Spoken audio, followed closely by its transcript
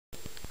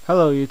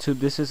Hello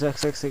YouTube, this is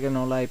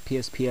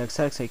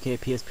xxANOLIFEPSPxx, aka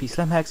PSP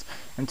Slimhex,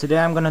 and today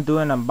I'm gonna do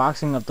an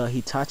unboxing of the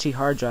Hitachi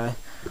hard drive,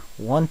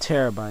 1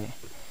 terabyte.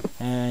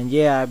 And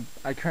yeah,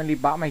 I currently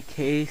bought my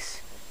case.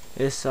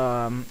 It's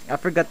I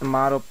forgot the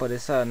model, but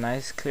it's a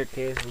nice clear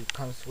case. It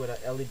comes with a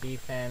LED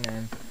fan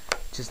and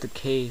just the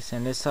case,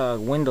 and it's a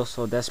window,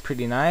 so that's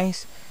pretty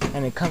nice.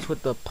 And it comes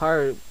with the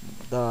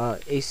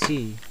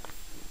AC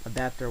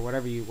adapter,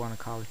 whatever you want to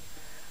call it.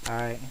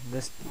 Alright,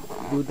 let's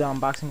do the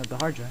unboxing of the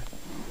hard drive.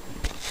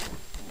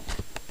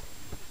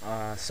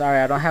 Sorry,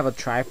 I don't have a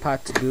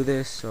tripod to do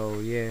this, so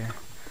yeah.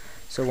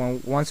 So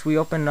once we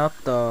open up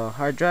the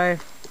hard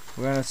drive,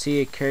 we're gonna see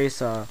it carries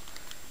a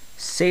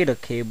SATA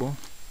cable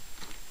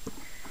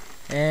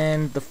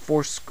and the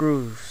 4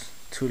 screws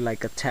to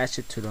like attach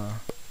it to the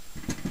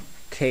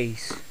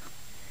case.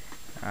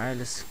 Alright,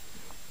 let's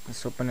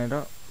open it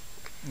up.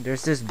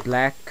 There's this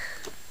black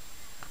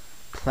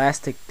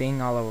plastic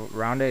thing all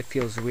around it. It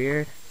feels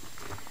weird.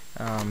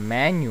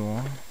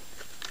 Manual.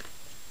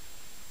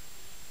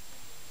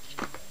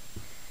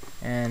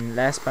 And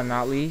last but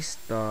not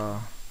least, the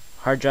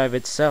hard drive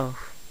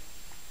itself.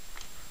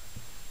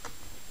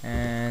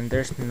 And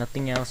there's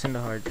nothing else in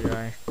the hard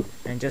drive.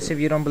 And just if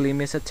you don't believe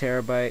me, it's a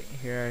terabyte.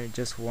 Here,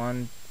 just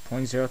 1.0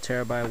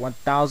 terabyte,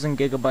 1000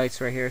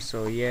 gigabytes right here.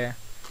 So yeah,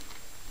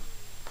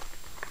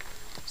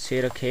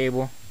 SATA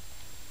cable.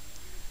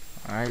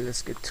 Alright,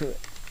 let's get to it.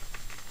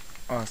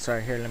 Oh,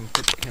 sorry, here, let me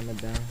put the camera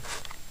down.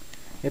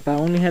 If I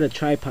only had a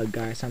tripod,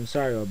 guys, I'm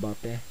sorry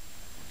about that.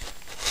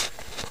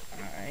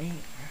 Alright.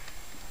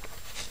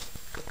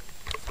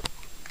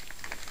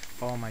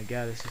 Oh my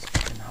god, this is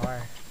fucking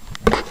hard.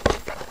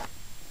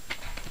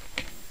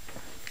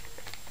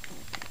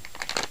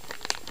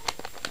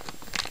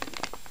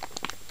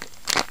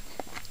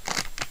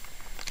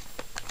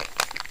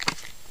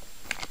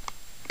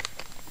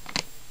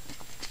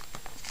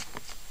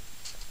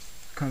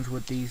 Comes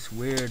with these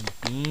weird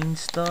bean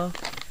stuff,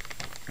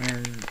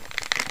 and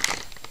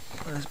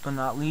last but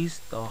not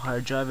least, the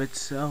hard drive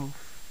itself.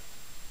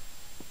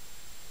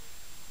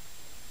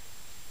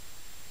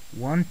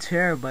 1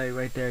 terabyte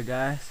right there,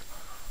 guys.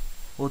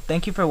 Well,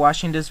 thank you for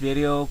watching this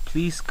video.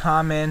 Please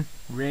comment,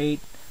 rate,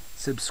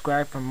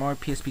 subscribe for more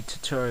PSP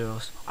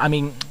tutorials. I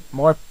mean,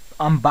 more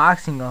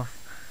unboxing of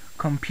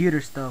computer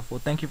stuff.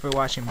 Well, thank you for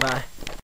watching. Bye.